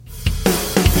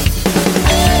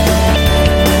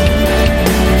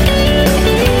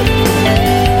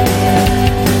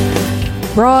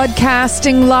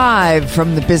Broadcasting live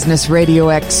from the Business Radio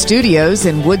X studios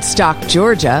in Woodstock,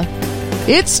 Georgia,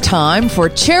 it's time for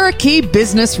Cherokee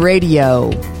Business Radio.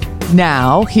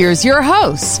 Now, here's your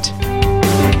host.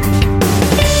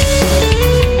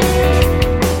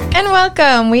 And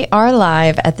welcome. We are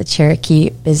live at the Cherokee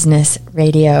Business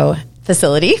Radio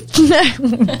facility.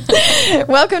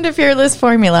 Welcome to Fearless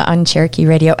Formula on Cherokee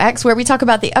Radio X, where we talk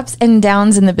about the ups and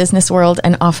downs in the business world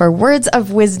and offer words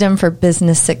of wisdom for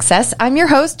business success. I'm your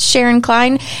host, Sharon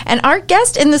Klein, and our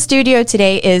guest in the studio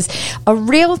today is a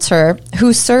realtor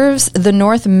who serves the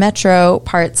North Metro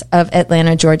parts of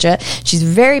Atlanta, Georgia. She's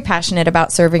very passionate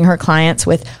about serving her clients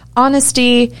with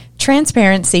honesty,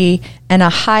 transparency, and a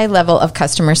high level of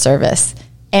customer service.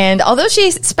 And although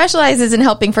she specializes in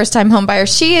helping first-time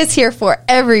homebuyers, she is here for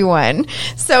everyone.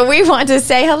 So we want to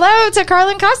say hello to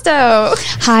Carlyn Costo.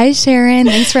 Hi, Sharon.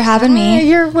 Thanks for having me.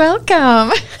 You're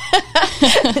welcome.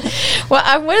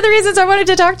 Well, one of the reasons I wanted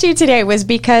to talk to you today was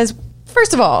because,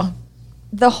 first of all,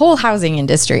 the whole housing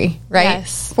industry, right?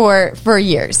 Yes. For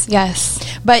years.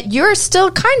 Yes. But you're still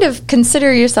kind of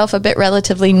consider yourself a bit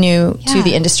relatively new to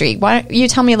the industry. Why don't you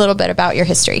tell me a little bit about your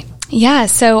history? Yeah,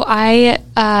 so I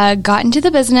got into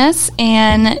the business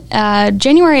in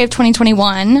January of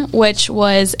 2021, which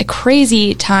was a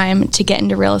crazy time to get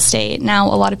into real estate. Now,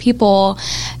 a lot of people,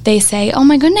 they say, oh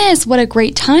my goodness, what a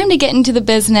great time to get into the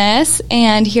business.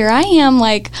 And here I am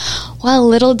like, well,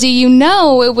 little do you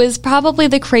know, it was probably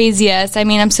the craziest. I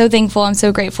mean, I'm so thankful. I'm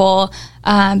so grateful.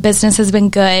 Business has been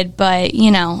good, but, you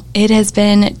know, it has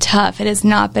been tough. It has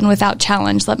not been without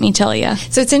challenge, let me tell you.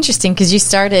 So it's interesting because you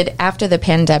started after the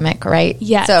pandemic, right?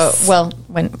 Yes. So,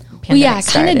 when pandemic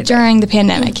started. Kind of during the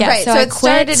pandemic, yeah. Right. So it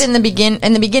started in the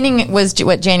beginning it was,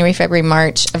 January, February,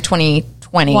 March of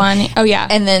 2020. Oh, yeah.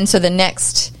 And then, so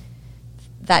next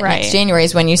January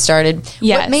is when you started.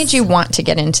 Yes. What made you want to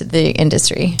get into the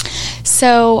industry?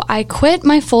 So I quit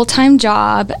my full-time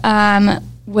job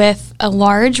with a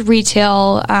large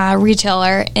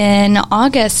retailer in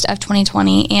August of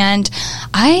 2020, and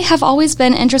I have always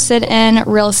been interested in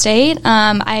real estate.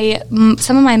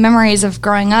 Some of my memories of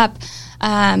growing up,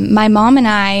 my mom and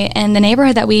I, in the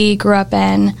neighborhood that we grew up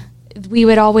in, we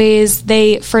would always,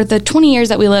 for the 20 years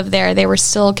that we lived there, they were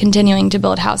still continuing to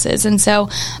build houses. And so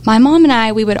my mom and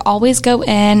I, we would always go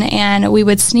in and we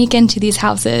would sneak into these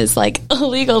houses, like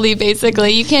illegally,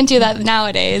 basically. You can't do that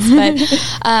nowadays.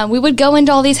 But we would go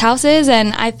into all these houses,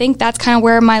 and I think that's kind of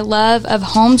where my love of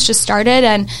homes just started.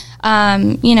 And,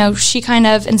 she kind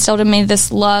of instilled in me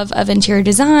this love of interior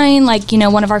design. Like,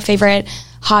 one of our favorite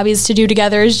hobbies to do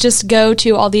together is just go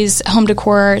to all these home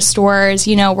decor stores.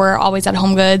 We're always at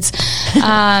Home Goods.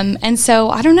 And so,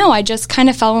 I don't know, I just kind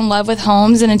of fell in love with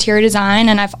homes and interior design,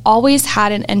 and I've always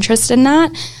had an interest in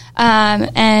that.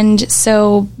 And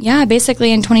so,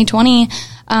 basically in 2020,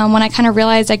 when I kind of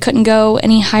realized I couldn't go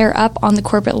any higher up on the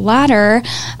corporate ladder,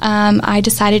 I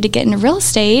decided to get into real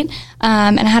estate.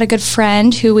 And I had a good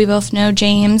friend who we both know,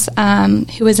 James,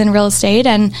 who was in real estate.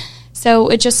 And so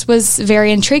it just was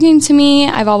very intriguing to me.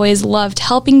 I've always loved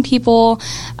helping people.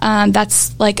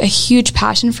 That's like a huge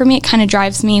passion for me. It kind of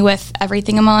drives me with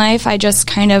everything in my life. I just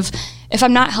kind of, if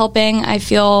I'm not helping, I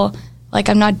feel like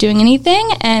I'm not doing anything.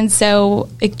 And so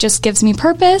it just gives me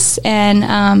purpose.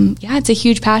 And it's a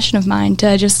huge passion of mine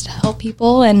to just help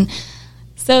people. And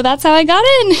so that's how I got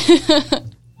in.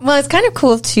 Well, it's kind of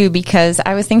cool, too, because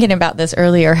I was thinking about this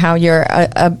earlier, how you're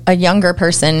a younger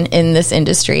person in this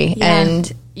industry,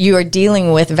 and you are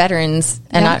dealing with veterans,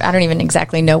 and I don't even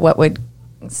exactly know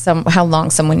how long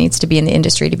someone needs to be in the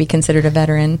industry to be considered a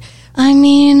veteran. I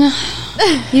mean,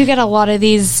 you get a lot of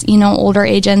these, older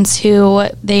agents who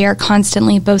they are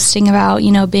constantly boasting about,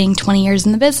 being 20 years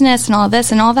in the business and all of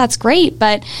this, and all that's great.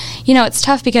 But, it's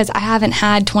tough because I haven't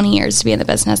had 20 years to be in the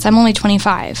business. I'm only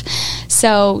 25.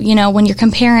 So, when you're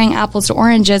comparing apples to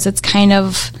oranges, it's kind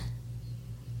of,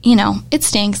 it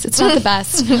stinks. It's not the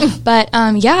best. But,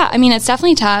 it's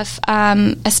definitely tough,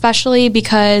 especially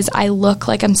because I look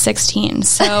like I'm 16.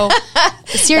 So,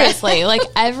 seriously, like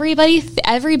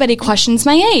everybody questions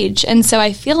my age. And so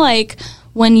I feel like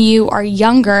when you are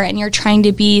younger and you're trying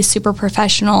to be super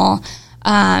professional,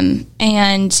 and,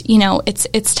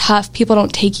 it's tough. People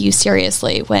don't take you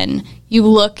seriously when you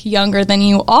look younger than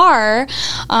you are.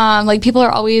 Like, people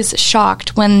are always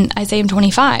shocked when I say I'm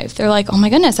 25. They're like, oh my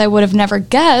goodness, I would have never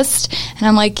guessed. And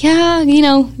I'm like, get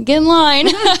in line.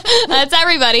 That's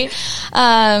everybody.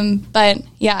 But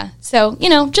yeah, so,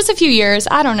 just a few years,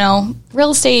 I don't know.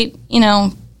 Real estate,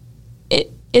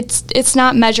 it's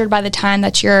not measured by the time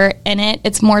that you're in it.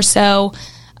 It's more so,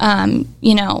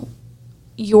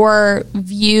 your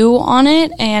view on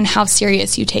it and how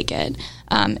serious you take it,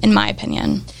 in my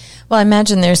opinion. Well, I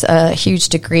imagine there's a huge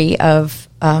degree of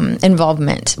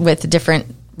involvement with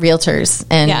different realtors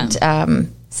and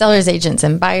sellers agents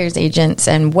and buyers agents,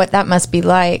 and what that must be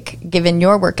like given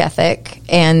your work ethic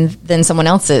and then someone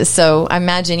else's. So I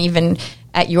imagine even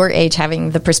at your age,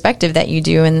 having the perspective that you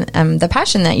do and the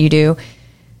passion that you do,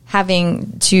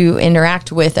 having to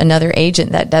interact with another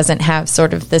agent that doesn't have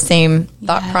sort of the same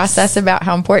thought process about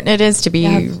how important it is to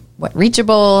be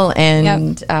reachable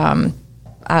and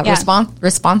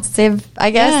responsive,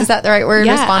 I guess. Yeah. Is that the right word?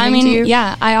 Responding to you?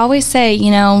 Yeah. I always say,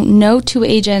 no two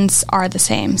agents are the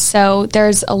same. So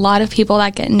there's a lot of people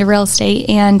that get into real estate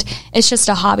and it's just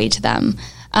a hobby to them.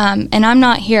 And I'm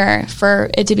not here for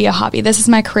it to be a hobby. This is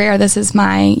my career. This is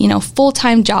my,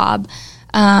 full-time job.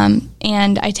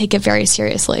 And I take it very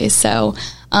seriously. So,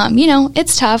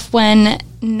 it's tough when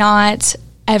not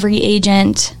every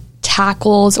agent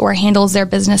tackles or handles their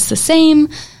business the same.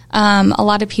 A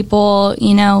lot of people,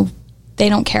 they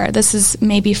don't care. This is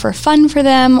maybe for fun for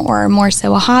them or more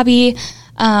so a hobby.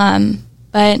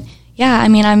 But yeah,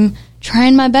 I'm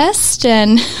trying my best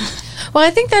and... Well,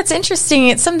 I think that's interesting.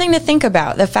 It's something to think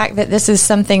about. The fact that this is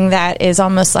something that is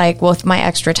almost like, well, with my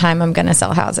extra time, I'm going to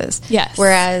sell houses. Yes.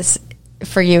 Whereas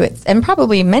for you, and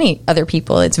probably many other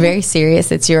people, it's very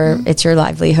serious. It's your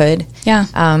livelihood. Yeah.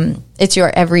 It's your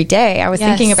everyday. I was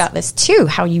thinking about this too,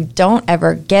 how you don't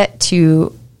ever get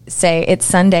to say it's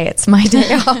Sunday, it's my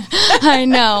day off. I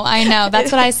know.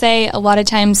 That's what I say a lot of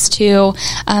times to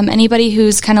anybody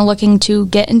who's kind of looking to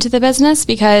get into the business,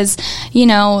 because,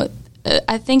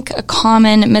 I think a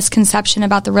common misconception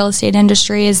about the real estate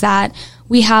industry is that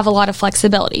we have a lot of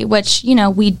flexibility, which,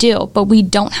 we do, but we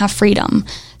don't have freedom.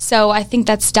 So I think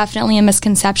that's definitely a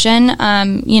misconception.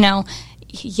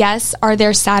 Yes, are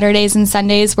there Saturdays and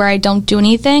Sundays where I don't do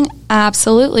anything?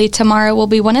 Absolutely. Tomorrow will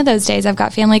be one of those days. I've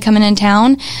got family coming in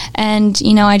town and,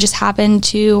 I just happen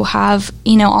to have,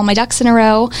 all my ducks in a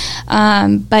row.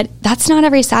 But that's not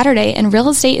every Saturday. And real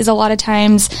estate is a lot of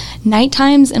times night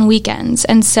times and weekends.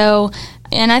 And so,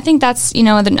 and I think that's,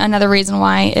 another reason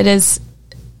why it is,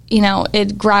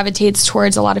 it gravitates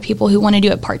towards a lot of people who want to do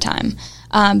it part-time.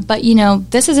 But,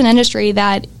 this is an industry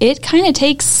that it kind of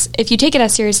takes, if you take it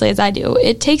as seriously as I do,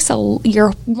 it takes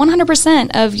your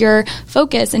 100% of your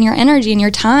focus and your energy and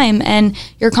your time, and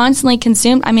you're constantly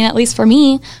consumed. At least for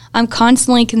me, I'm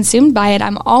constantly consumed by it.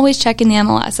 I'm always checking the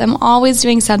MLS. I'm always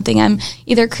doing something. I'm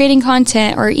either creating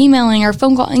content or emailing or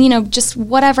phone call, just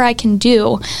whatever I can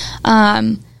do.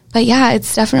 But yeah,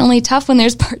 it's definitely tough when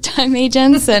there's part-time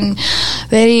agents and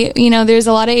there's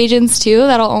a lot of agents too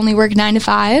that'll only work 9 to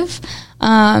 5.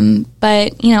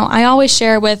 But I always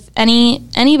share with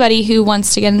anybody who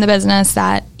wants to get in the business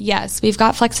that yes, we've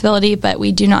got flexibility, but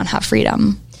we do not have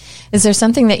freedom. Is there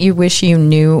something that you wish you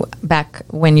knew back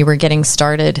when you were getting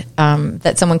started,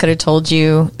 that someone could have told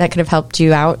you that could have helped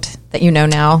you out that you know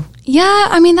now?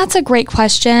 Yeah, that's a great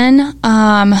question.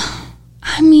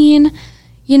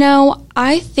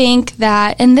 I think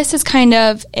that, and this is kind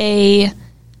of a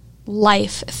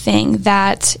life thing,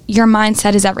 that your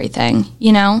mindset is everything,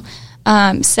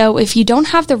 So if you don't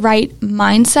have the right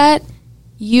mindset,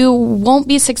 you won't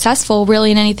be successful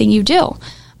really in anything you do.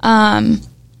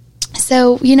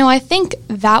 So, I think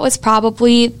that was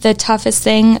probably the toughest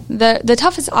thing, the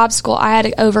toughest obstacle I had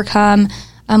to overcome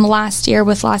last year,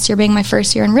 with last year being my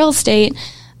first year in real estate.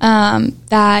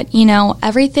 That,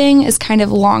 everything is kind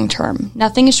of long-term.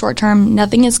 Nothing is short-term.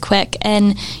 Nothing is quick.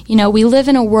 And, we live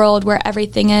in a world where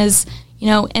everything is,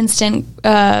 instant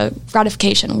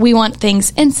gratification. We want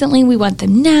things instantly. We want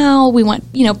them now. We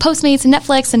want, Postmates and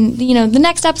Netflix and, the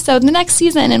next episode, the next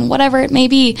season, and whatever it may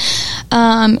be.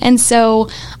 And so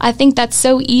I think that's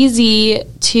so easy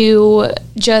to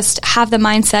just have the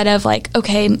mindset of like,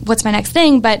 okay, what's my next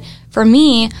thing? But for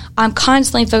me, I'm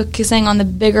constantly focusing on the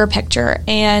bigger picture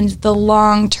and the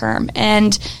long term.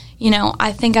 And,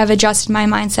 I think I've adjusted my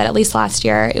mindset, at least last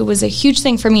year. It was a huge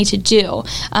thing for me to do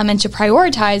and to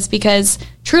prioritize, because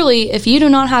truly, if you do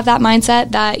not have that mindset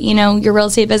that, your real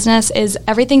estate business is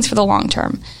everything's for the long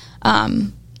term,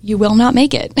 you will not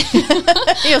make it.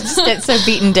 You'll just get so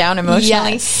beaten down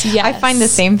emotionally. Yes. I find the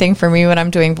same thing for me when I'm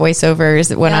doing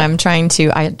voiceovers, when I'm trying to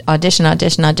audition,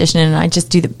 and I just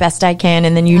do the best I can.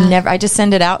 And then I just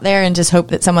send it out there and just hope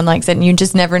that someone likes it. And you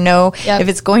just never know if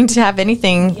it's going to have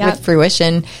anything with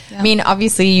fruition. Yep.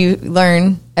 Obviously you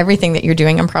learn everything that you're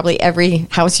doing, and probably every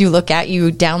house you look at, you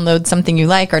download something you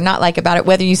like or not like about it,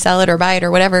 whether you sell it or buy it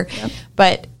or whatever. Yep.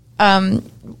 But,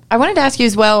 I wanted to ask you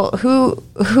as well,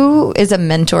 who is a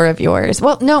mentor of yours?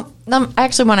 Well, no, I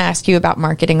actually want to ask you about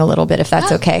marketing a little bit, if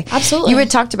that's okay. Absolutely. You had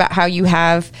talked about how you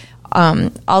have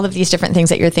all of these different things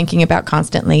that you're thinking about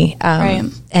constantly. Right.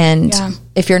 And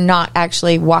if you're not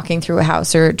actually walking through a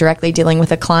house or directly dealing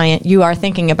with a client, you are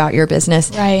thinking about your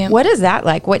business. Right. What is that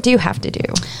like? What do you have to do?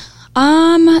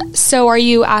 So are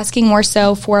you asking more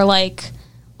so for like,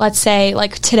 let's say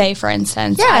like today, for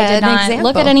instance, I did not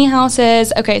look at any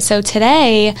houses. Okay. So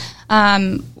today,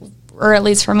 or at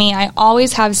least for me, I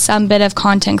always have some bit of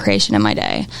content creation in my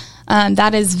day.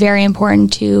 That is very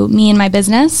important to me and my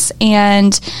business.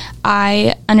 And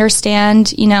I understand,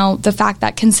 the fact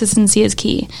that consistency is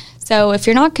key. So if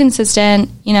you're not consistent,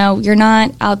 you're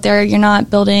not out there, you're not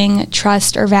building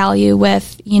trust or value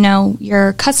with,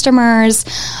 your customers.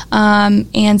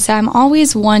 And so I'm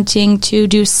always wanting to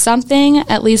do something,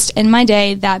 at least in my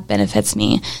day, that benefits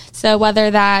me. So whether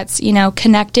that's,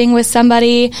 connecting with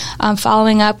somebody,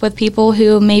 following up with people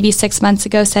who maybe 6 months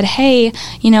ago said, hey,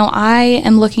 I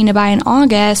am looking to buy in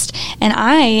August, and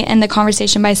I end the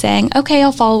conversation by saying, okay,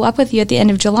 I'll follow up with you at the end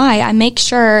of July. I make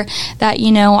sure that,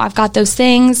 I've got those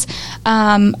things.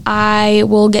 I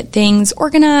will get things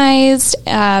organized,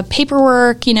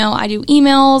 paperwork, I do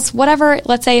emails, whatever.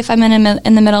 Let's say if I'm in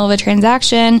the middle of a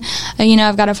transaction,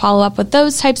 I've got to follow up with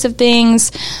those types of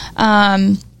things.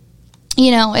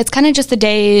 It's kind of just the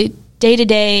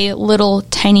day-to-day little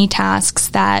tiny tasks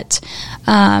that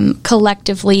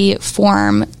collectively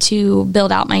form to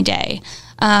build out my day.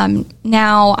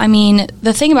 Now,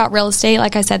 the thing about real estate,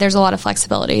 like I said, there's a lot of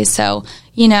flexibility. So,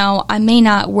 I may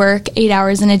not work 8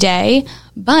 hours in a day,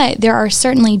 but there are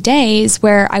certainly days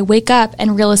where I wake up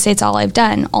and real estate's all I've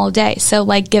done all day. So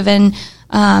like given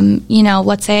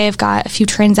let's say I've got a few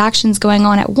transactions going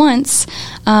on at once,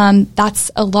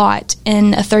 that's a lot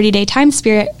in a 30-day time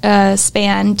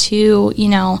span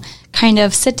to, kind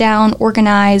of sit down,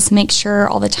 organize, make sure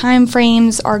all the time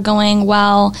frames are going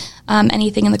well,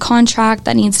 anything in the contract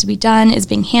that needs to be done is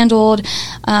being handled,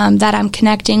 that I'm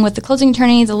connecting with the closing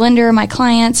attorney, the lender, my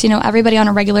clients, everybody on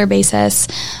a regular basis.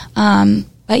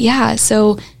 But yeah,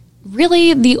 so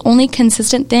really the only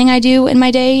consistent thing I do in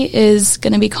my day is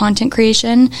going to be content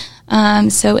creation.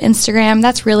 So Instagram,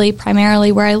 that's really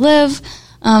primarily where I live.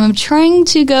 I'm trying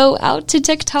to go out to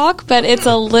TikTok, but it's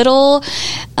a little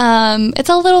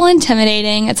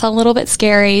intimidating. It's a little bit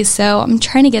scary. So I'm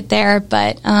trying to get there,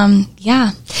 but,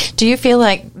 yeah. Do you feel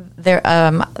like there,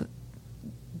 I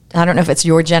don't know if it's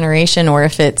your generation or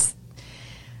if it's,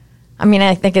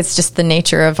 I think it's just the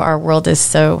nature of our world is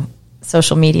so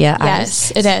social media.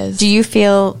 Yes, it is. Do you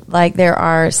feel like there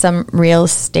are some real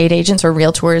estate agents or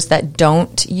realtors that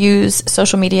don't use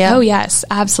social media? Oh, yes,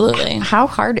 absolutely. How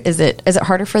hard is it? Is it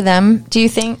harder for them, do you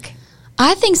think?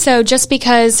 I think so, just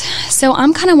because,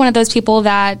 I'm kind of one of those people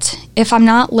that if I'm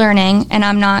not learning and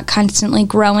I'm not constantly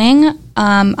growing,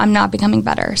 I'm not becoming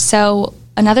better. So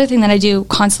another thing that I do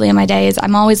constantly in my day is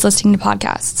I'm always listening to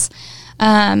podcasts.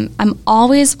 I'm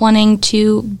always wanting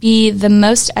to be the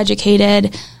most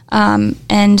educated.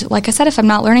 And like I said, if I'm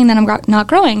not learning, then I'm not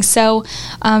growing. So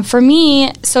for me,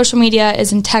 social media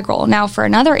is integral. Now, for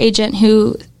another agent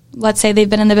who, let's say they've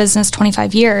been in the business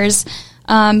 25 years,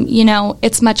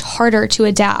 it's much harder to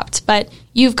adapt. But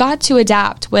you've got to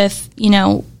adapt with,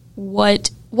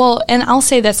 and I'll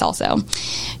say this also,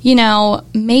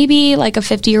 maybe like a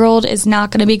 50-year-old is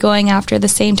not going to be going after the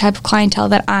same type of clientele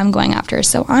that I'm going after.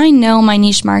 So I know my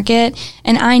niche market,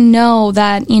 and I know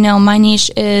that, my niche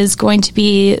is going to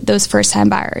be those first-time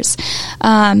buyers.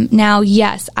 Now,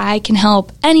 yes, I can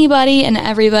help anybody and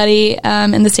everybody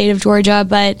in the state of Georgia,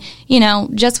 but,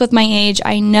 just with my age,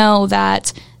 I know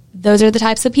that those are the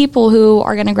types of people who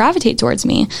are going to gravitate towards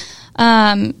me.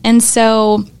 And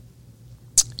so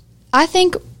I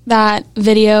think that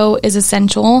video is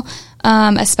essential,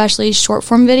 especially short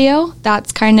form video.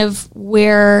 That's kind of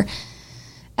where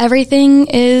everything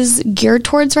is geared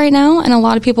towards right now. And a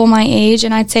lot of people my age,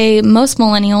 and I'd say most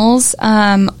millennials,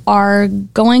 are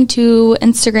going to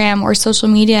Instagram or social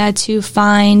media to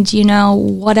find,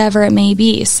 whatever it may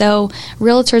be. So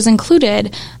realtors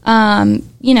included,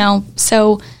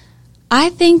 so I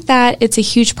think that it's a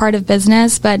huge part of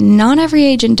business, but not every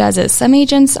agent does it. Some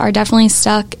agents are definitely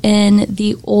stuck in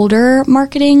the older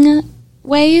marketing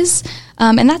ways,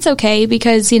 and that's okay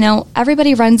because,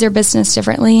 everybody runs their business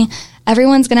differently.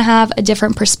 Everyone's going to have a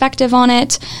different perspective on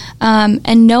it,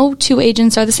 and no two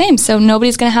agents are the same, so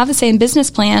nobody's going to have the same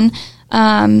business plan.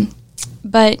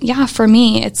 But yeah, for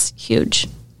me, it's huge.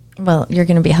 Well, you're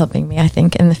going to be helping me, I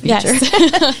think, in the future.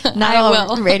 Yes. Not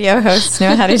all radio hosts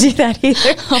know how to do that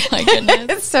either. Oh, my goodness.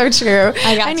 It's so true.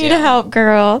 I need help,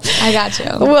 girl. I got you.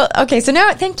 Well, okay, so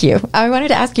now, thank you. I wanted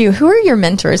to ask you, who are your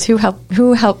mentors? Who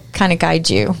help kind of guide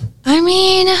you?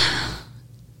 I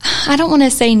don't want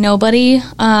to say nobody,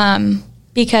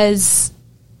 because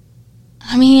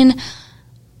I mean,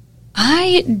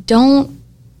 I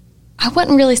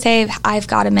wouldn't really say I've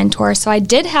got a mentor. So I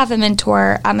did have a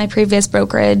mentor at my previous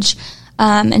brokerage,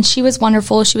 and she was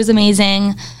wonderful. She was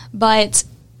amazing. But,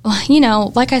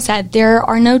 like I said, there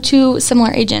are no two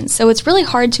similar agents. So it's really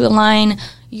hard to align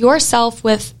yourself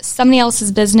with somebody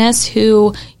else's business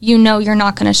who you're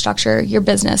not going to structure your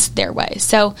business their way.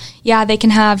 So, yeah, they can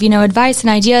have, advice and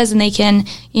ideas, and they can,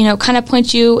 kind of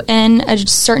point you in a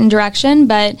certain direction.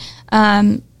 But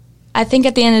I think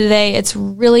at the end of the day, it's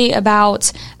really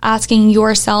about asking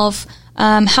yourself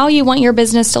how you want your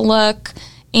business to look,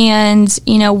 and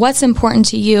what's important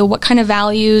to you, what kind of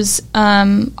values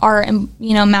are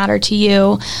matter to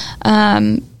you.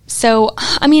 So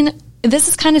I mean, this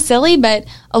is kind of silly, but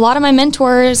a lot of my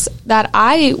mentors that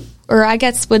I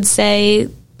guess would say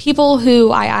people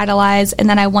who I idolize and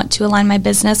that I want to align my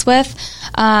business with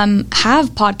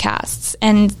have podcasts,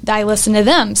 and I listen to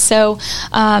them. So,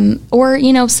 or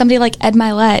somebody like Ed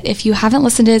Milet, if you haven't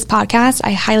listened to his podcast,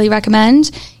 I highly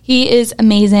recommend. He is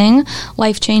amazing,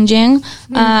 life-changing.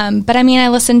 But I mean, I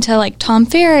listen to like Tom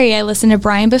Ferry. I listen to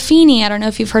Brian Buffini. I don't know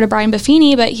if you've heard of Brian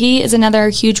Buffini, but he is another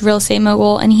huge real estate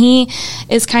mogul. And he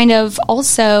is kind of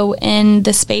also in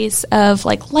the space of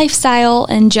like lifestyle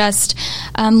and just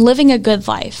living a good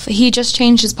life. He just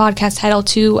changed his podcast title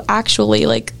to actually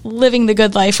like living the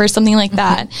good life or something like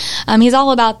that. He's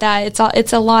all about that.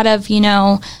 It's a lot of,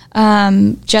 just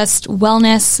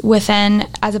wellness within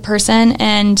as a person,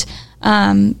 and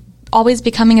always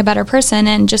becoming a better person,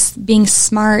 and just being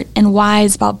smart and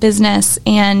wise about business.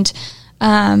 And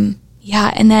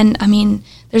and then, I mean,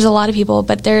 there's a lot of people,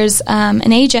 but there's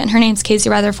an agent, her name's Casey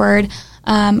Rutherford.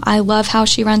 I love how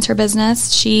she runs her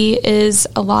business. She is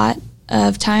a lot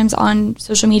of times on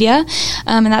social media,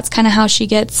 and that's kind of how she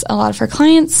gets a lot of her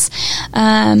clients.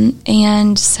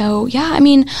 And so, yeah, I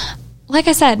mean, like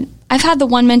I said, I've had the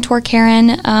one mentor,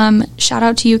 Karen. Shout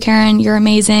out to you, Karen. You're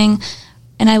amazing.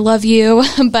 And I love you,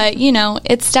 but,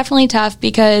 it's definitely tough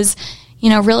because,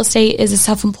 real estate is a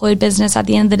self-employed business at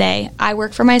the end of the day. I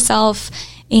work for myself,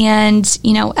 and,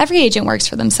 every agent works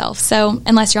for themselves. So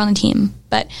unless you're on the team,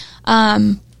 but,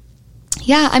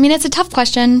 yeah, I mean, it's a tough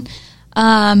question.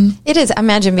 It is,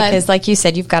 imagine, because like you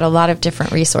said, you've got a lot of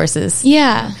different resources.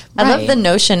 Yeah. I love the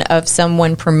notion of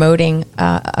someone promoting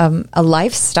a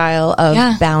lifestyle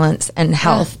of balance and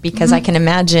health, because I can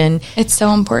imagine it's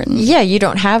so important. Yeah, you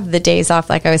don't have the days off,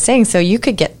 like I was saying, so you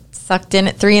could get sucked in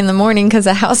at 3 a.m. because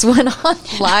a house went on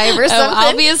live or something.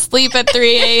 I'll be asleep at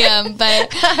 3 a.m.,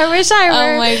 but I wish I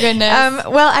were. Oh my goodness.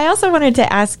 Well, I also wanted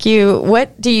to ask you,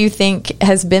 what do you think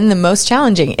has been the most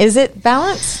challenging? Is it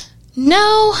balance?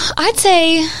 No, I'd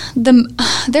say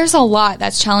there's a lot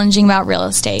that's challenging about real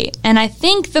estate. And I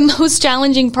think the most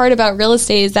challenging part about real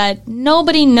estate is that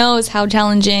nobody knows how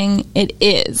challenging it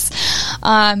is.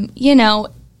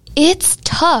 It's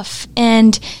tough,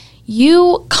 and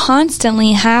you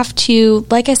constantly have to,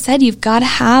 like I said, you've got to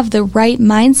have the right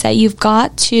mindset. You've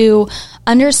got to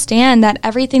understand that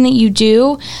everything that you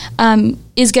do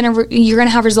you're going to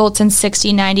have results in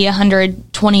 60, 90,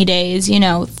 120 days,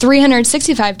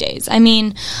 365 days. I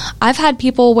mean, I've had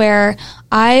people where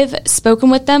I've spoken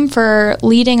with them for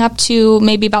leading up to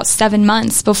maybe about 7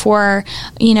 months before,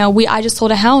 I just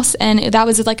sold a house, and that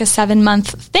was like a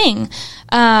 7-month thing.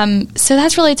 So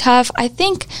that's really tough. I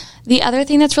think the other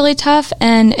thing that's really tough,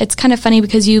 and it's kind of funny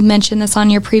because you mentioned this on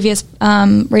your previous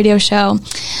radio show,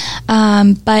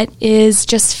 but is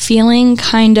just feeling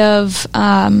kind of,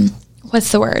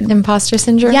 what's the word? Imposter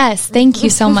syndrome? Yes, thank you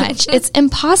so much. It's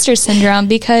imposter syndrome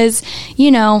because,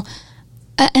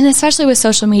 and especially with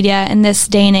social media in this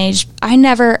day and age, I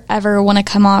never ever want to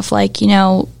come off like,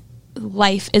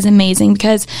 life is amazing,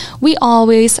 because we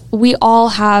all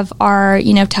have our,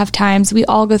 tough times. We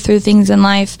all go through things in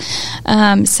life.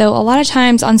 So a lot of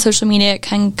times on social media, it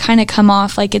can kind of come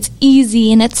off like it's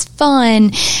easy and it's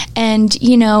fun, and,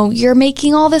 you're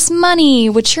making all this money,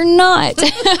 which you're not.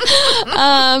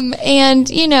 And,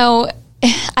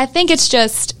 I think it's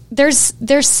just,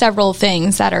 there's several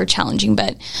things that are challenging,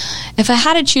 but if I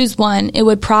had to choose one, it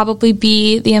would probably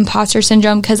be the imposter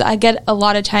syndrome, because I get a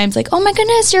lot of times like, oh my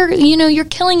goodness, you're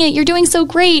killing it. You're doing so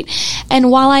great.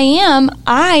 And while I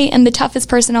am the toughest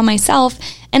person on myself,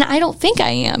 and I don't think I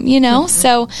am, Mm-hmm.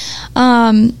 So,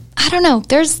 I don't know.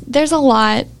 There's a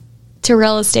lot to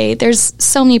real estate. There's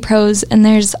so many pros and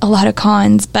there's a lot of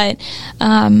cons, but,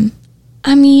 I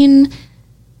mean,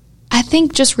 I I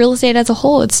think just real estate as a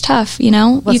whole, it's tough, you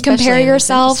know, well, you compare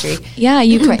yourself. Yeah.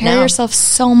 You compare yourself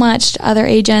so much to other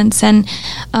agents, and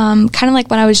kind of like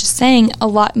what I was just saying,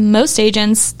 most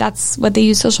agents, that's what they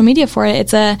use social media for.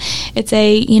 It's a,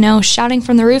 you know, shouting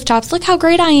from the rooftops, look how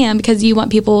great I am, because you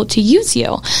want people to use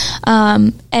you.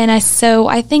 So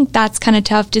I think that's kind of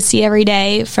tough to see every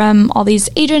day from all these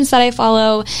agents that I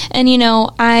follow. And, you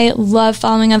know, I love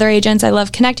following other agents. I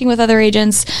love connecting with other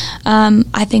agents.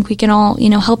 I think we can all, you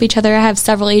know, help each other. I have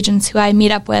several agents who I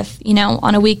meet up with, you know,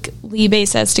 on a weekly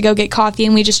basis to go get coffee,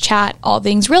 and we just chat all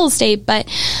things real estate. But,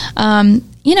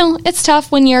 you know, it's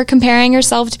tough when you're comparing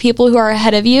yourself to people who are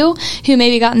ahead of you, who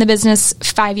maybe got in the business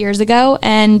 5 years ago.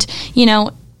 And, you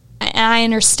know, I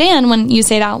understand when you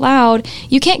say it out loud,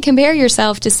 you can't compare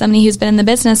yourself to somebody who's been in the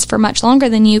business for much longer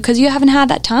than you, because you haven't had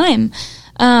that time.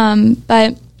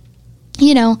 But,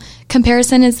 you know,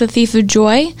 comparison is the thief of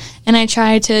joy. And I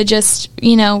try to just,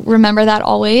 you know, remember that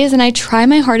always. And I try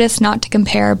my hardest not to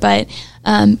compare. But,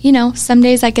 you know, some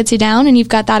days that gets you down, and you've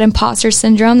got that imposter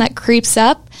syndrome that creeps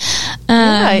up.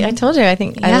 I told you. I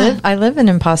think I live in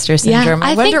imposter syndrome.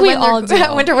 I think we all do.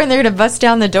 I wonder when they're going to bust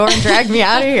down the door and drag me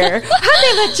out of here. How did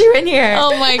they let you in here?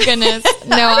 Oh my goodness!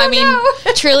 No, I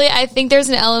mean, truly, I think there's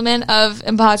an element of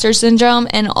imposter syndrome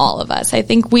in all of us. I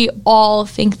think we all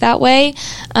think that way.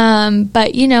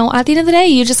 But you know, at the end of the day,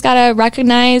 you just got to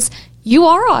recognize you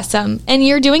are awesome and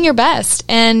you're doing your best.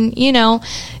 And you know,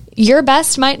 your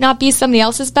best might not be somebody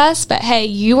else's best, but hey,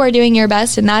 you are doing your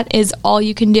best, and that is all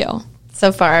you can do.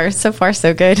 So far,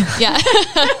 so good. Yeah.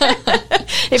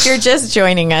 If you're just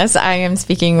joining us, I am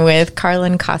speaking with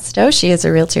Carlyn Costo. She is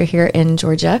a realtor here in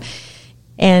Georgia.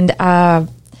 And I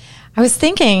was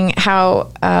thinking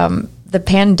how the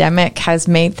pandemic has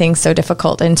made things so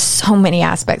difficult in so many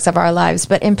aspects of our lives,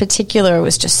 but in particular, it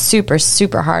was just super,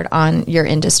 super hard on your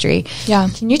industry. Yeah.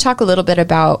 Can you talk a little bit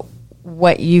about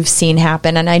what you've seen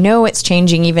happen? And I know it's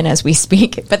changing even as we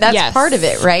speak, but that's part of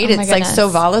it, right? It's like so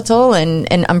volatile and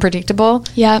unpredictable.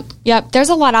 Yep. There's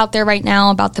a lot out there right now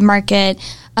about the market.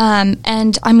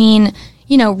 And I mean,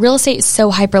 you know, real estate is so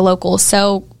hyper-local.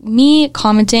 So me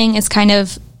commenting is kind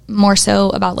of more so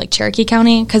about like Cherokee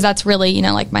County, because that's really, you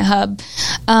know, like my hub.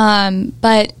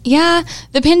 But yeah,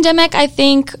 the pandemic, I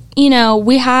think, you know,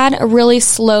 we had a really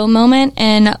slow moment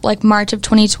in like March of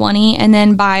 2020. And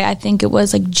then by, I think it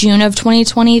was like June of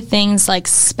 2020, things like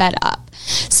sped up.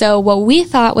 So what we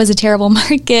thought was a terrible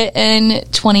market in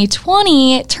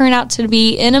 2020 turned out to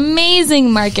be an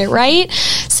amazing market, right?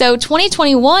 So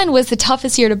 2021 was the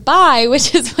toughest year to buy,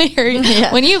 which is weird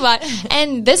when you bought.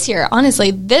 And this year, honestly,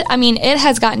 it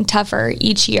has gotten tougher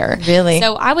each year. Really?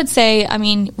 So I would say, I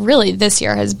mean, really this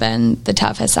year has been the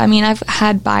toughest. I mean, I've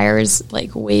had buyers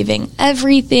like waiving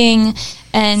everything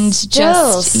and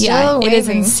still it is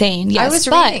insane. Yes, I was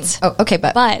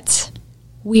reading. But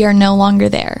we are no longer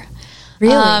there.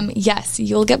 Really? Yes,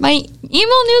 you'll get my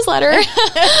email newsletter.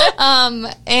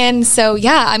 And so,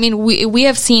 yeah, I mean, we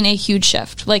have seen a huge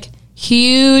shift,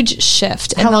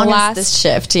 How long is this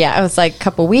shift? Yeah, it was like a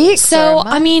couple weeks. So,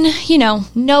 I mean, you know,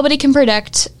 nobody can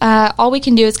predict. All we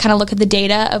can do is kind of look at the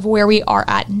data of where we are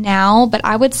at now. But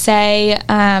I would say,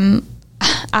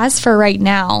 as for right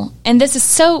now, and this is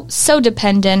so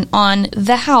dependent on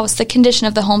the house, the condition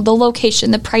of the home, the location,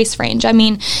 the price range. I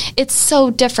mean, it's so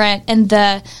different in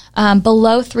the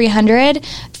below 300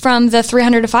 from the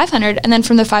 300 to 500, and then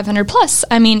from the 500 plus.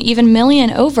 I mean, even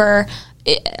million over.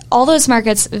 All those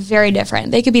markets very different.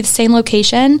 They could be the same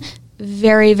location,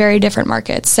 very, very different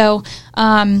markets. So,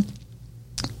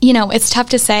 you know, it's tough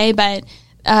to say, but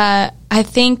I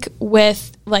think with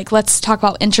let's talk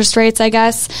about interest rates, I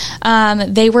guess.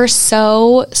 They were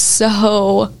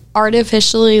so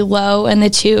artificially low in the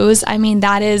twos. I mean,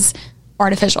 that is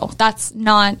artificial. That's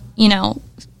not, you know,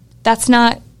 that's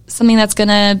not something that's going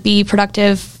to be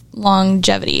productive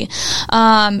longevity.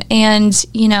 And,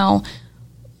 you know,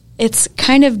 it's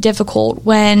kind of difficult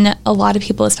when a lot of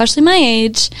people, especially my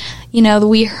age, you know,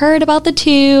 we heard about the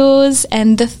 2s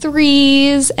and the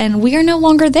 3s, and we are no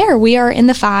longer there. We are in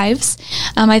the 5s.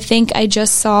 I think I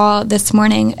just saw this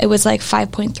morning, it was like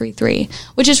 5.33,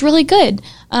 which is really good.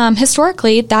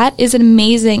 Historically, that is an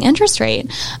amazing interest rate.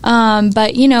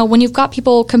 But, you know, when you've got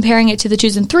people comparing it to the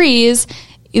 2s and 3s,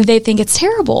 they think it's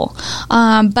terrible.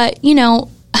 But, you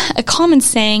know, a common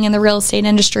saying in the real estate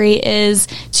industry is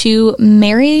to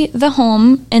marry the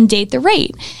home and date the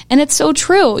rate. And it's so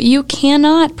true. You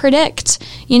cannot predict,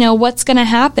 you know, what's going to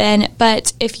happen.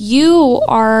 But if you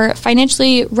are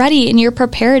financially ready and you're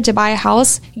prepared to buy a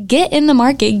house, get in the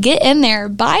market, get in there,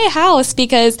 buy a house,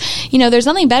 because, you know, there's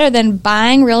nothing better than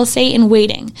buying real estate and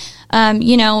waiting.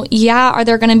 Are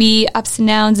there going to be ups and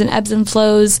downs and ebbs and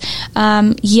flows?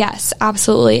 Yes,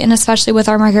 absolutely. And especially with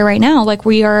our market right now, like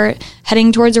we are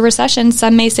heading towards a recession.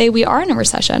 Some may say we are in a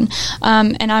recession.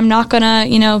 And I'm not going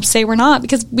to, say we're not,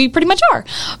 because we pretty much are.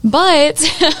 But,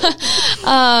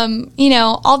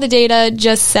 all the data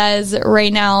just says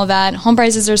right now that home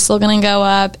prices are still going to go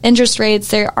up. Interest rates,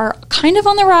 they are kind of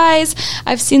on the rise.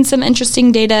 I've seen some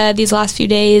interesting data these last few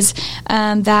days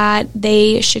that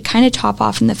they should kind of top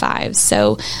off in the 5s.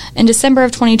 So in December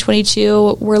of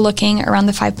 2022, we're looking around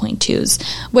the 5.2s,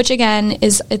 which again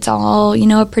it's all,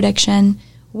 a prediction.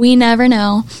 We never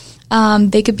know.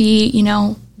 They could be,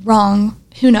 wrong.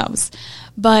 Who knows?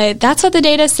 But that's what the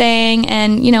data is saying.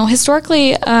 And,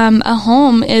 historically, a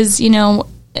home is,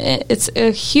 it's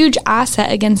a huge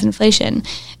asset against inflation.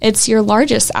 It's your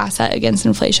largest asset against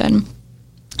inflation.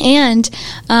 And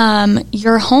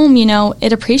your home,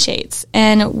 it appreciates.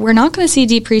 And we're not going to see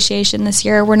depreciation this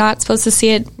year. We're not supposed to see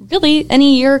it really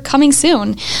any year coming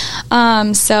soon.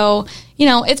 So,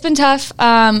 it's been tough.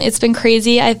 It's been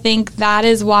crazy. I think that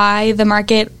is why the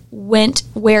market went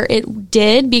where it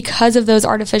did, because of those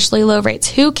artificially low rates.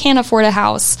 Who can't afford a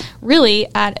house really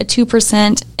at a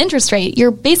 2% interest rate?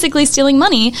 You're basically stealing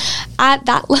money at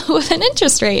that low of an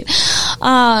interest rate.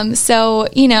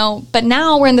 But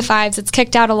now we're in the 5s. It's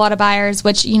kicked out a lot of buyers,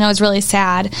 which, is really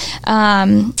sad.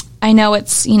 I know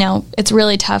it's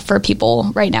really tough for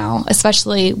people right now,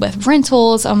 especially with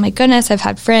rentals. Oh my goodness. I've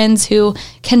had friends who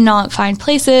cannot find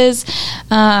places.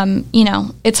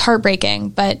 It's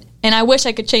heartbreaking, and I wish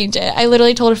I could change it. I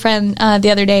literally told a friend the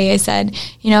other day, I said,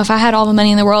 if I had all the money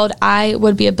in the world, I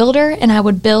would be a builder and I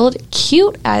would build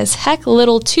cute as heck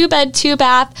little 2-bed,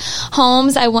 2-bath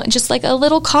homes. I want just like a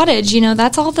little cottage.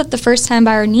 That's all that the first time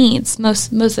buyer needs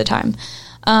most of the time.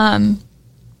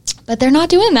 But they're not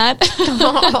doing that.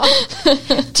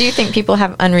 Do you think people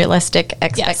have unrealistic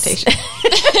expectations?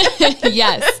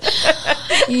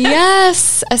 Yes.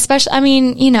 Yes. Especially,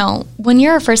 when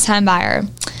you're a first time buyer,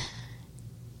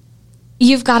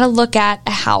 you've got to look at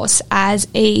a house as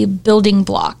a building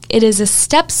block. It is a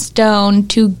stepstone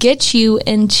to get you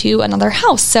into another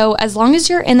house. So as long as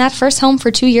you're in that first home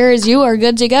for 2 years, you are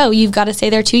good to go. You've got to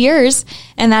stay there 2 years,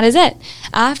 and that is it.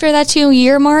 After that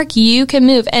 2-year mark, you can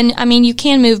move. And you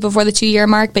can move before the 2-year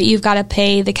mark, but you've got to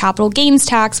pay the capital gains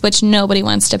tax, which nobody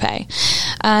wants to pay.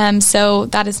 So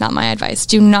that is not my advice.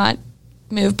 Do not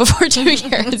move before 2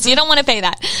 years. You don't want to pay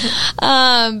that.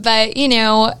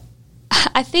 But,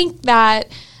 I think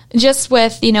that just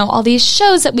with, all these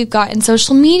shows that we've got in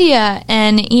social media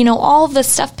and, all the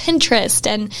stuff, Pinterest,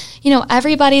 and,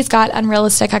 everybody's got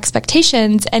unrealistic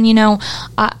expectations. And,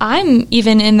 I'm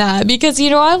even in that because,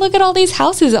 I look at all these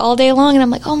houses all day long and I'm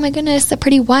like, oh my goodness, the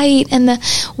pretty white and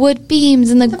the wood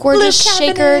beams and the gorgeous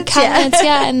shaker cabinets.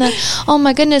 Yeah. And oh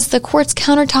my goodness, the quartz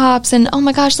countertops, and oh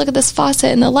my gosh, look at this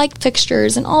faucet and the light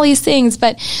fixtures and all these things.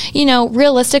 But,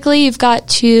 realistically, you've got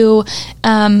to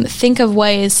think of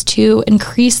ways to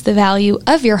increase the value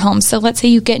of your home. So let's say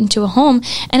you get into a home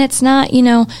and it's not,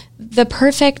 the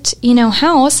perfect,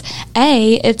 house.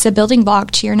 A, it's a building block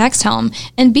to your next home.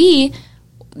 And B,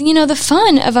 the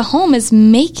fun of a home is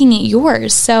making it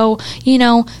yours. So,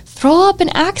 throw up an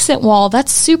accent wall.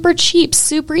 That's super cheap,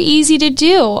 super easy to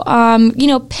do.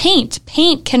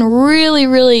 Paint can really,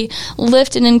 really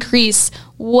lift and increase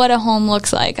what a home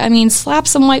looks like. Slap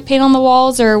some white paint on the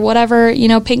walls or whatever,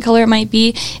 paint color it might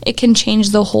be. It can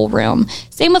change the whole room.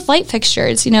 Same with light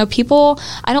fixtures. I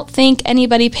don't think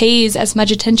anybody pays as much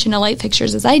attention to light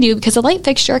fixtures as I do, because a light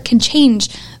fixture can change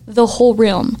the whole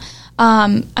room.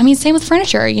 Same with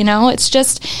furniture,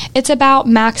 it's about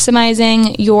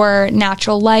maximizing your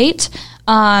natural light,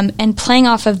 and playing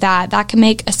off of that. That can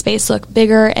make a space look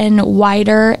bigger and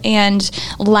wider and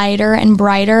lighter and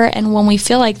brighter. And when we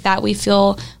feel like that, we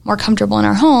feel more comfortable in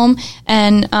our home.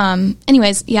 And,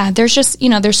 there's just,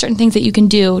 there's certain things that you can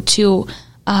do to,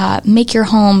 make your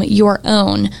home your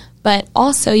own. But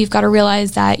also you've got to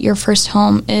realize that your first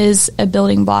home is a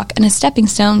building block and a stepping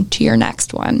stone to your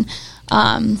next one.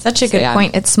 Such a good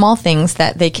point. It's small things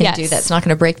that they can do that's not going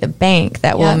to break the bank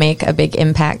that will make a big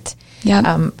impact.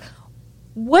 Yeah.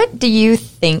 What do you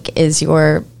think is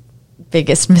your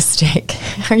biggest mistake?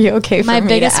 Are you okay for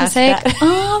me to ask that?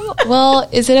 Well,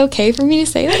 is it okay for me to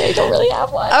say that I don't really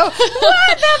have one? Oh,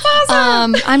 what? That's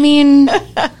awesome.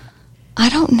 I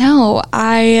don't know.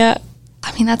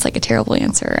 That's like a terrible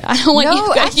answer. I don't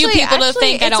want you people to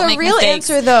think I don't make mistakes. It's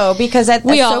a real answer, though, because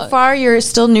so far you're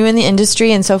still new in the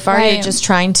industry, and so far you're just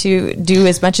trying to do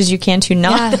as much as you can to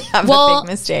not have a big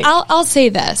mistake. I'll say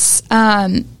this.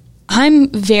 I'm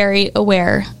very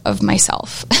aware of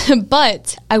myself.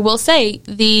 But I will say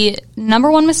the number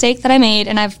one mistake that I made,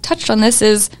 and I've touched on this,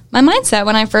 is my mindset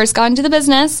when I first got into the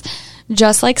business.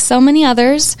 Just like so many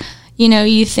others, you know,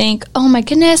 you think, oh my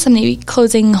goodness, I'm going to be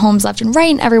closing homes left and right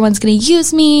and everyone's going to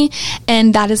use me.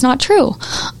 And that is not true.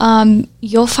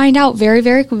 You'll find out very,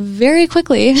 very, very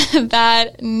quickly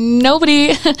that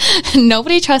nobody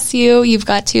trusts you. You've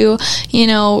got to, you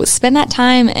know, spend that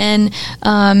time and,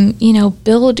 you know,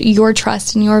 build your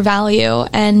trust and your value.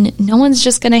 And no one's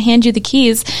just going to hand you the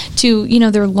keys to, you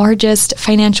know, their largest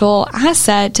financial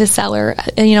asset to sell or,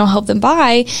 you know, help them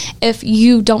buy if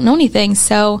you don't know anything.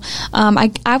 So,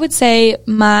 I would say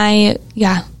my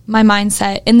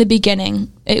mindset in the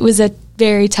beginning, it was a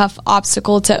very tough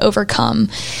obstacle to overcome.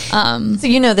 So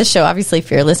you know the show, obviously,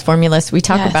 Fearless Formulas. We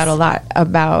talk about a lot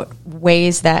about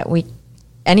ways that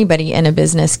anybody in a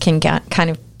business can get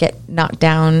knocked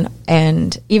down,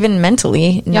 and even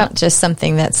mentally, not just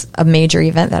something that's a major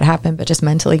event that happened, but just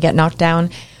mentally get knocked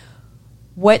down.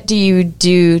 What do you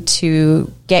do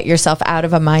to get yourself out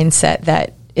of a mindset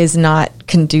that is not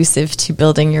conducive to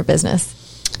building your business?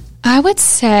 I would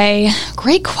say,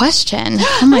 great question.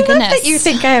 Oh my goodness. That you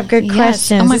think I have good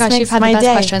questions. Oh my gosh, you've had the best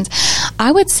questions.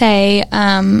 I would say,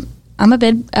 I'm a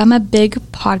big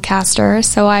podcaster,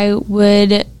 so I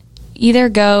would either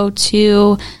go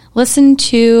to listen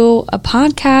to a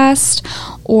podcast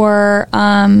or,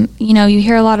 you know, you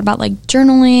hear a lot about like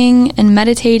journaling and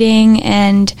meditating,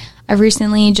 and I've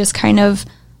recently just kind of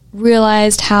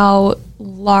realized how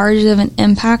large of an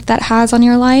impact that has on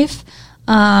your life.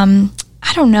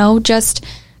 I don't know, just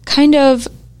kind of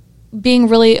being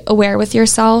really aware with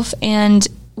yourself. And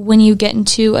when you get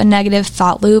into a negative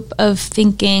thought loop of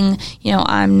thinking, you know,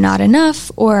 I'm not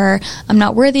enough, or I'm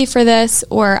not worthy for this,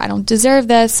 or I don't deserve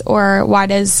this, or why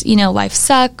does, you know, life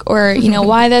suck, or, you know,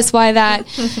 why this, why that,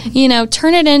 you know,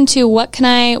 turn it into what can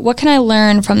I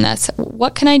learn from this?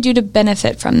 What can I do to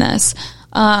benefit from this?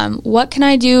 What can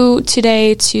I do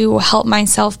today to help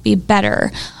myself be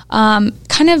better?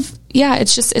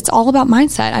 It's all about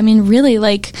mindset. I mean, really,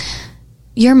 like,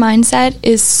 your mindset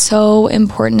is so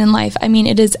important in life. I mean,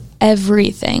 it is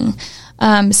everything.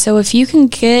 So if you can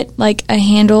get like a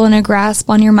handle and a grasp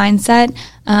on your mindset,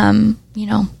 you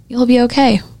know, you'll be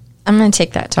okay. I'm going to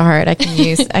take that to heart. I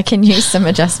can use some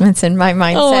adjustments in my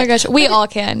mindset. Oh my gosh, we all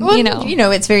can. Well, you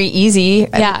know, it's very easy,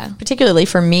 particularly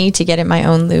for me, to get in my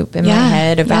own loop in my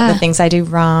head about the things I do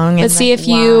wrong. But see, if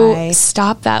you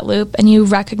stop that loop and you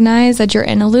recognize that you're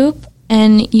in a loop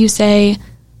and you say,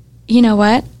 you know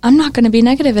what, I'm not going to be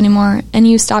negative anymore. And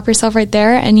you stop yourself right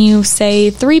there and you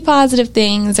say 3 positive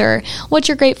things or what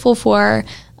you're grateful for.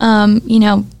 You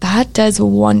know, that does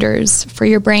wonders for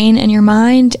your brain and your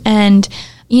mind. And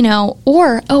you know,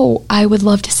 or, I would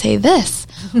love to say this.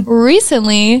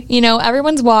 Recently, you know,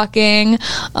 everyone's walking.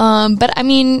 But I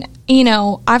mean, you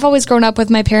know, I've always grown up with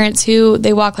my parents who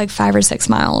they walk like 5 or 6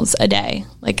 miles a day,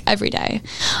 like every day.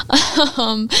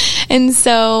 And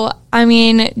so, I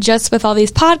mean, just with all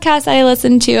these podcasts I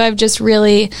listen to, I've just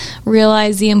really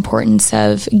realized the importance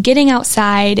of getting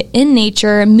outside in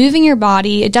nature, moving your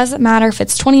body. It doesn't matter if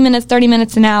it's 20 minutes, 30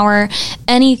 minutes, an hour,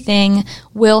 anything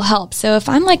will help. So if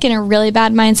I'm like in a really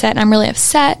bad mindset and I'm really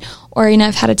upset, or, you know,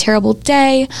 I've had a terrible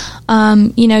day,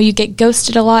 you know, you get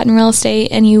ghosted a lot in real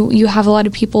estate, and you have a lot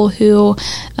of people who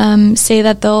say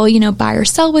that they'll, you know, buy or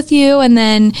sell with you, and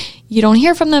then you don't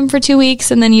hear from them for 2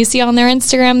 weeks, and then you see on their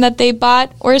Instagram that they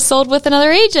bought or sold with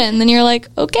another agent, and then you're like,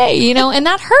 okay, you know, and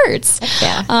that hurts.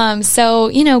 So,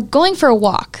 you know, going for a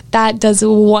walk, that does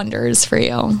wonders for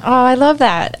you. Oh, I love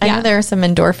that. I know there are some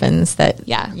endorphins that,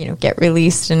 you know, get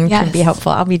released and can be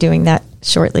helpful. I'll be doing that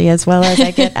shortly as well as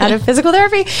I get out of physical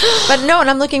therapy. But no, and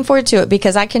I'm looking forward to it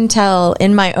because I can tell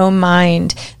in my own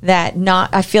mind that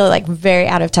I feel like very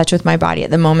out of touch with my body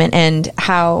at the moment, and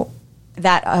how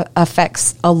that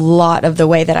affects a lot of the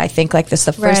way that I think. Like, this is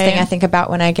the first thing I think about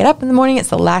when I get up in the morning. It's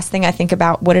the last thing I think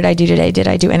about. What did I do today? Did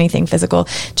I do anything physical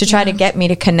to try to get me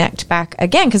to connect back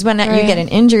again? Because when you get an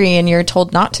injury and you're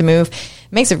told not to move,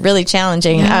 it makes it really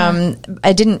challenging.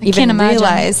 I didn't even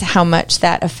realize how much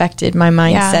that affected my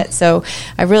mindset. So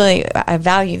I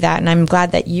value that, and I'm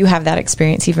glad that you have that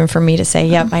experience, even for me to say,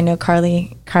 yep, I know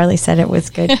Carly said it was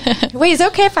good. Wait, is it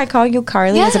okay if I call you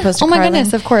Carly as opposed to Carlin? Oh my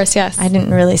goodness, of course, yes. I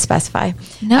didn't really specify.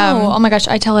 No, oh my gosh,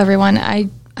 I tell everyone, I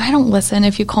don't listen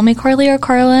if you call me Carly or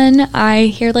Carlin. I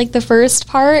hear like the first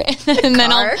part, and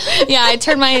then I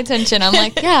turn my attention. I'm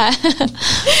like,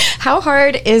 How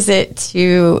hard is it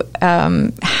to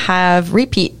have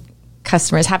repeat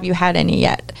customers? Have you had any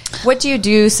yet? What do you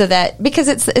do so that, because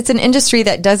it's an industry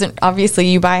that doesn't, obviously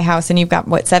you buy a house and you've got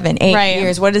 7, 8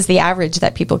 years. What is the average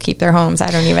that people keep their homes?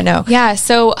 I don't even know. Yeah.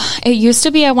 So it used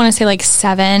to be, I want to say like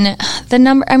 7. The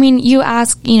number, I mean, you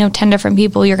ask, 10 different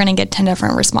people, you're going to get 10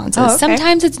 different responses. Oh, okay.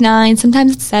 Sometimes it's 9,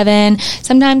 sometimes it's 7,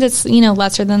 sometimes it's,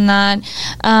 lesser than that.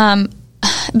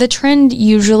 The trend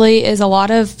usually is a lot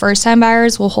of first-time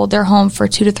buyers will hold their home for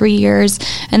 2 to 3 years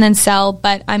and then sell.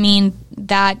 But I mean,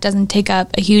 that doesn't take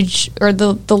up a huge or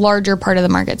the larger part of the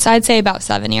market. So I'd say about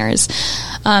 7 years.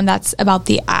 That's about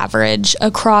the average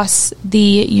across the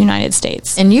United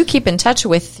States. And you keep in touch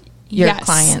with your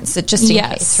clients, just in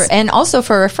case. And also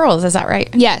for referrals, is that right?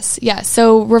 Yes.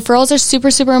 So referrals are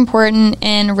super, super important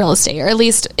in real estate, or at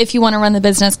least if you want to run the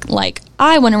business like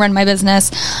I want to run my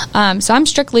business. So I'm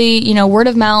strictly, word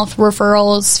of mouth,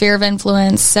 referrals, sphere of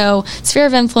influence. So sphere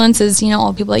of influence is,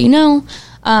 all the people that you know.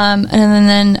 And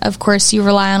then, of course, you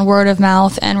rely on word of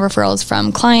mouth and referrals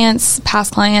from clients,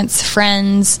 past clients,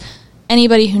 friends,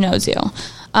 anybody who knows you.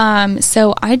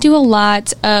 So I do a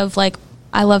lot of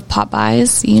I love pop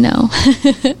buys,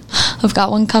 I've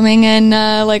got one coming in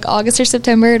August or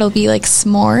September. It'll be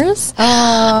s'mores.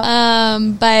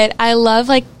 But I love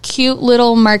cute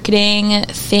little marketing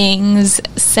things,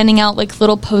 sending out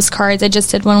little postcards. I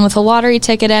just did one with a lottery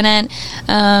ticket in it.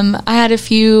 I had a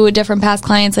few different past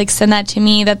clients send that to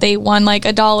me that they won $1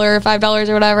 or $5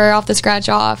 or whatever off the scratch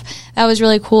off. That was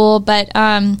really cool. But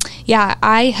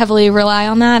I heavily rely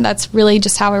on that. That's really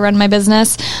just how I run my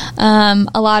business. A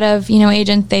lot of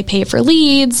agents, they pay for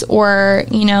leads, or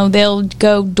they'll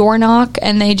go door knock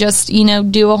and they just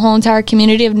do a whole entire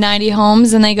community of 90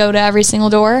 homes and they go to every single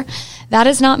door. That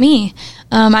is not me.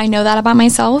 I know that about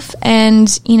myself,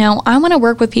 and I want to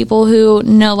work with people who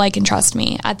know, like, and trust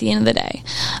me at the end of the day.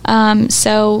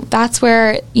 So that's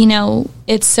where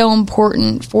it's so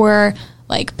important for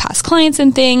past clients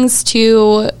and things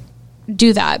to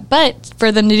do that. But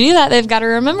for them to do that, they've got to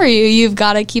remember you. You've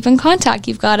got to keep in contact.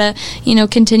 You've got to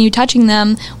continue touching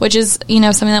them, which is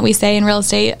something that we say in real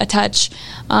estate, a touch.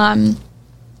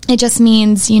 It just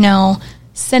means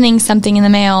sending something in the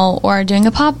mail, or doing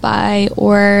a pop by,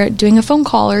 or doing a phone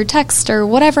call or text or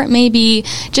whatever it may be,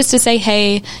 just to say,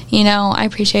 hey, I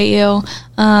appreciate you,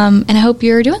 and I hope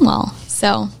you're doing well.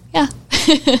 So yeah.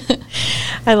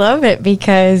 I love it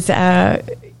because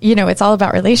it's all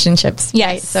about relationships. Yes.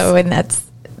 Right? So, and that's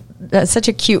such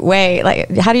a cute way.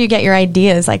 How do you get your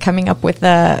ideas? Coming up with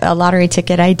a lottery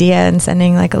ticket idea and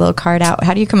sending a little card out.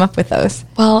 How do you come up with those?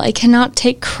 Well, I cannot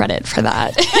take credit for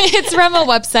that. It's from a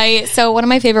website. So one of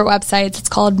my favorite websites, it's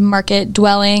called Market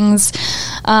Dwellings.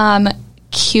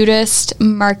 Cutest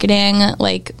marketing,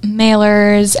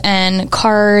 mailers and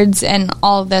cards and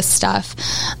all of this stuff.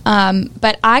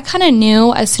 But I kind of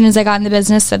knew as soon as I got in the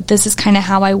business that this is kind of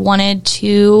how I wanted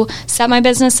to set my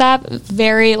business up.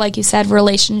 Very, like you said,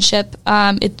 relationship.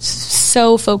 It's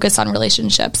so focused on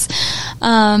relationships.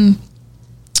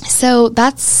 So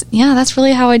that's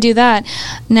really how I do that.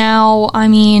 Now, I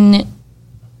mean,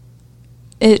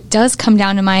 it does come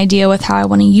down to my idea with how I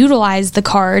want to utilize the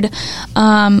card.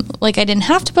 I didn't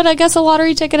have to put, I guess, a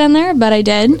lottery ticket in there, but I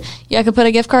did. Yeah, I could put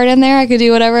a gift card in there. I could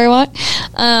do whatever I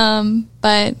want.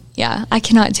 But yeah, I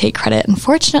cannot take credit,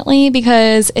 unfortunately,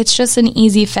 because it's just an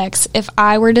easy fix. If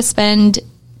I were to spend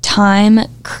time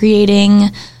creating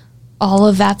all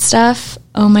of that stuff,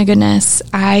 oh my goodness,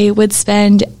 I would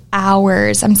spend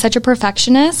hours. I'm such a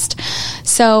perfectionist.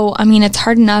 So, I mean, it's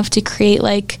hard enough to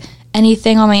create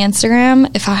anything on my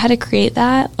Instagram. If I had to create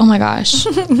that, oh my gosh,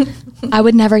 I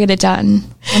would never get it done.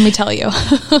 Let me tell you.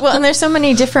 Well, and there's so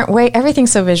many different ways.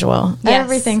 Everything's so visual. Yes.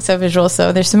 Everything's so visual.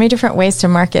 So there's so many different ways to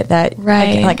market that.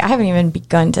 Right. I haven't even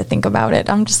begun to think about it.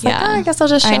 I'm just I guess I'll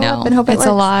just show up and hope it works. It's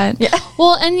a lot. Yeah.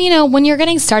 Well, and when you're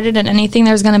getting started at anything,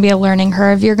 there's going to be a learning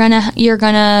curve. You're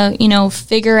gonna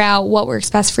figure out what works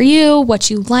best for you, what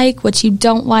you like, what you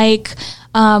don't like.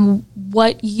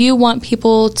 What you want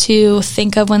people to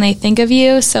think of when they think of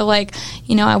you. So I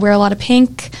wear a lot of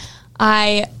pink.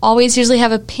 I always usually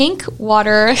have a pink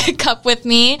water cup with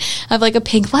me. I have a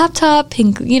pink laptop,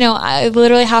 pink, I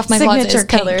literally half my closet is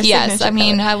pink. Yes,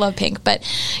 I love pink. But,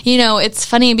 it's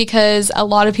funny because a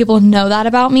lot of people know that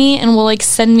about me and will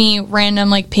send me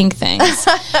random pink things.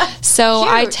 So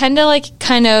I tend to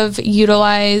kind of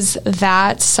utilize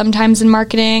that sometimes in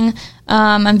marketing.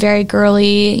 I'm very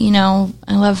girly,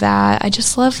 I love that. I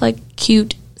just love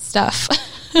cute stuff.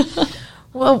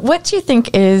 Well, what do you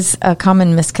think is a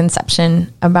common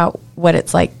misconception about what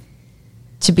it's like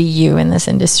to be you in this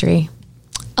industry?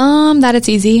 That it's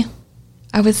easy,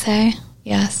 I would say.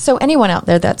 Yes. So anyone out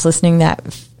there that's listening that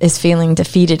is feeling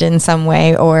defeated in some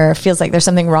way or feels like there's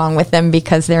something wrong with them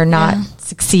because they're not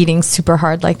succeeding super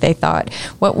hard like they thought,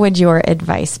 what would your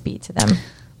advice be to them?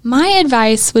 My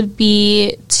advice would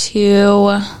be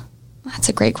that's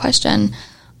a great question.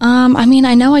 I mean,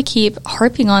 I know I keep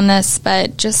harping on this,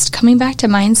 but just coming back to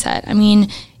mindset. I mean,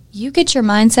 you get your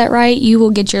mindset right, you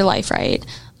will get your life right.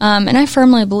 And I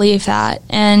firmly believe that.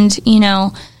 And, you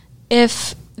know,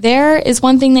 if there is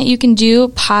one thing that you can do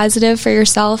positive for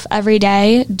yourself every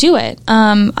day, do it.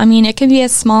 I mean, it can be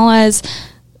as small as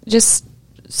just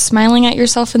smiling at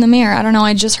yourself in the mirror. I don't know.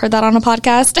 I just heard that on a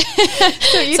podcast.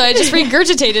 So I just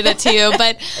regurgitated it to you,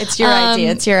 but it's your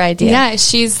idea. It's your idea. Yeah.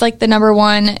 She's like the number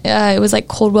one. It was like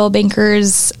Coldwell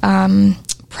Banker's,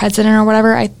 president or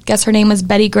whatever. I guess her name was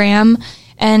Betty Graham.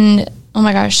 And oh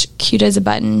my gosh, cute as a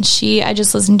button. I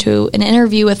just listened to an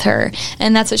interview with her,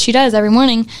 and that's what she does every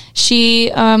morning. She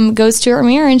goes to her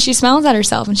mirror and she smiles at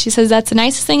herself, and she says that's the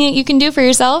nicest thing that you can do for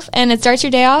yourself, and it starts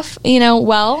your day off, you know,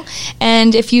 well.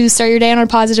 And if you start your day on a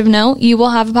positive note, you will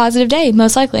have a positive day,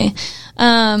 most likely.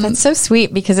 That's so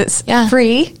sweet because it's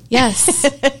free. Yes.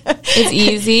 It's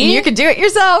easy. And you can do it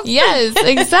yourself. Yes,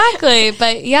 exactly.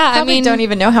 But yeah, Probably I mean, don't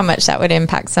even know how much that would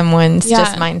impact someone's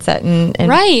just mindset and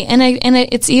right. And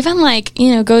it's even like,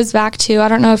 you know, goes back to, I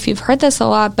don't know if you've heard this a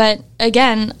lot, but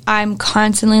again, I'm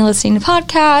constantly listening to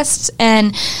podcasts,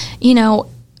 and, you know,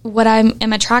 what I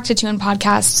am attracted to in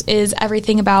podcasts is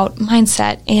everything about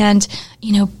mindset and,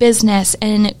 you know, business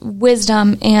and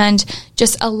wisdom and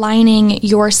just aligning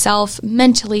yourself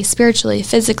mentally, spiritually,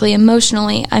 physically,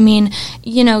 emotionally. I mean,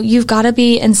 you know, you've got to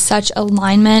be in such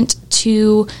alignment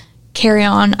to carry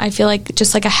on, I feel like,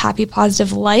 just like a happy,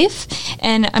 positive life.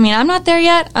 And I mean, I'm not there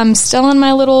yet. I'm still on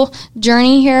my little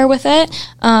journey here with it.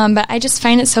 But I just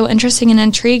find it so interesting and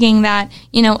intriguing that,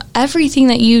 you know, everything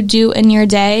that you do in your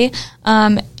day,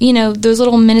 you know, those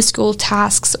little minuscule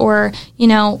tasks or, you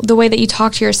know, the way that you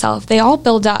talk to yourself, they all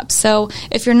build up. So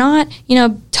if you're not, you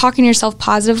know, talking to yourself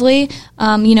positively,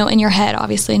 you know, in your head,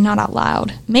 obviously not out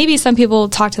loud. Maybe some people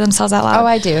talk to themselves out loud. Oh,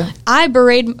 I do.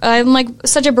 I'm like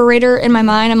such a berater in my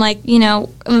mind. I'm like, you know,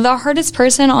 the hardest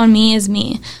person on me is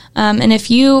me. And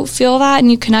if you feel that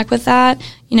and you connect with that,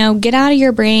 you know, get out of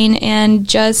your brain and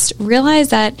just realize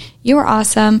that you are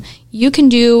awesome. You can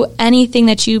do anything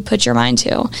that you put your mind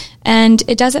to. And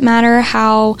it doesn't matter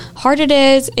how hard it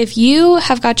is. If you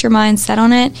have got your mind set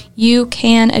on it, you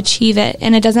can achieve it.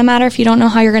 And it doesn't matter if you don't know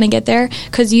how you're going to get there,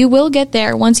 because you will get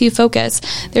there once you focus.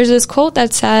 There's this quote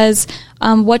that says,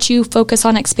 what you focus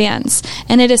on expands.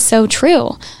 And it is so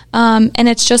true. And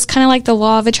it's just kind of like the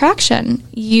law of attraction.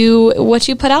 What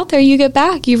you put out there, you get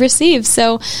back, you receive.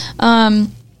 So,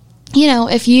 you know,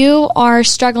 if you are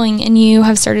struggling and you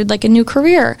have started like a new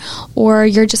career, or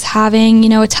you're just having, you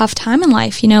know, a tough time in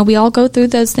life, you know, we all go through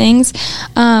those things.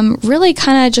 Really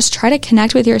kind of just try to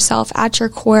connect with yourself at your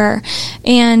core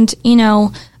and, you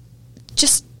know,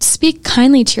 just speak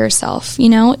kindly to yourself, you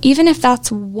know, even if that's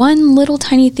one little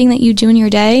tiny thing that you do in your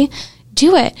day,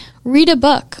 do it. Read a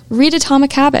book, read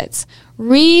Atomic Habits.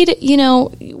 Read, you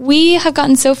know, we have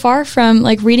gotten so far from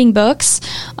like reading books.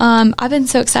 I've been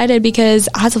so excited because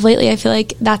as of lately, I feel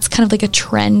like that's kind of like a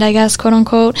trend, I guess, quote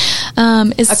unquote,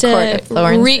 is to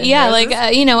read. Yeah.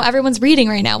 Like, you know, everyone's reading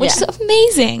right now, which is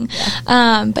amazing.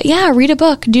 Yeah. But yeah, read a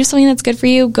book, do something that's good for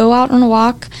you, go out on a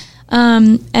walk,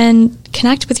 and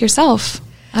connect with yourself.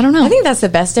 I don't know. I think that's the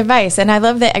best advice. And I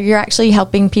love that you're actually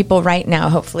helping people right now,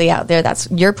 hopefully out there.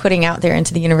 You're putting out there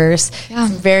into the universe some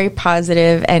very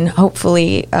positive and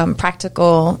hopefully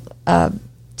practical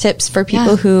tips for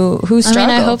people who struggle. I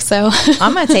mean, I hope so.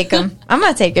 I'm going to take them.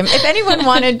 If anyone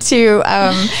wanted to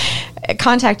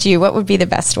contact you, what would be the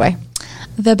best way?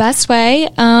 The best way,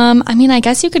 I mean, I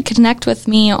guess you could connect with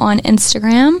me on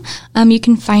Instagram. You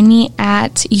can find me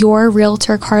at Your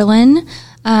Realtor Carlyn.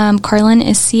 Carlyn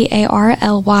is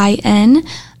Carlyn.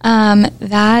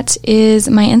 That is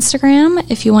my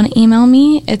Instagram. If you want to email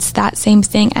me, it's that same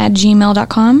thing at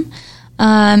gmail.com.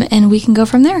 And we can go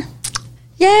from there.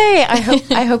 Yay!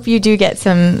 I hope you do get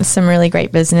some really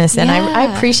great business, and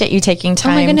I appreciate you taking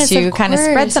time to kind of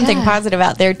spread something positive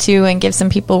out there too, and give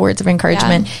some people words of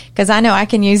encouragement, because I know I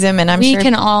can use them, and we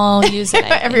can all use it.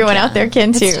 Everyone out there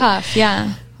can too. It's tough,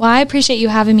 yeah. Well, I appreciate you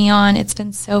having me on. It's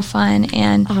been so fun,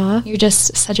 and you're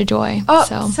just such a joy.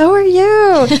 Oh, so are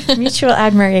you. Mutual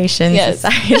admiration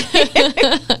society.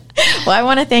 Well, I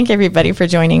want to thank everybody for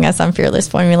joining us on Fearless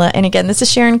Formula. And again, this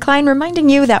is Sharon Klein reminding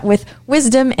you that with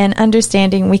wisdom and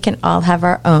understanding, we can all have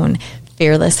our own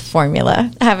fearless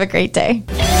formula. Have a great day.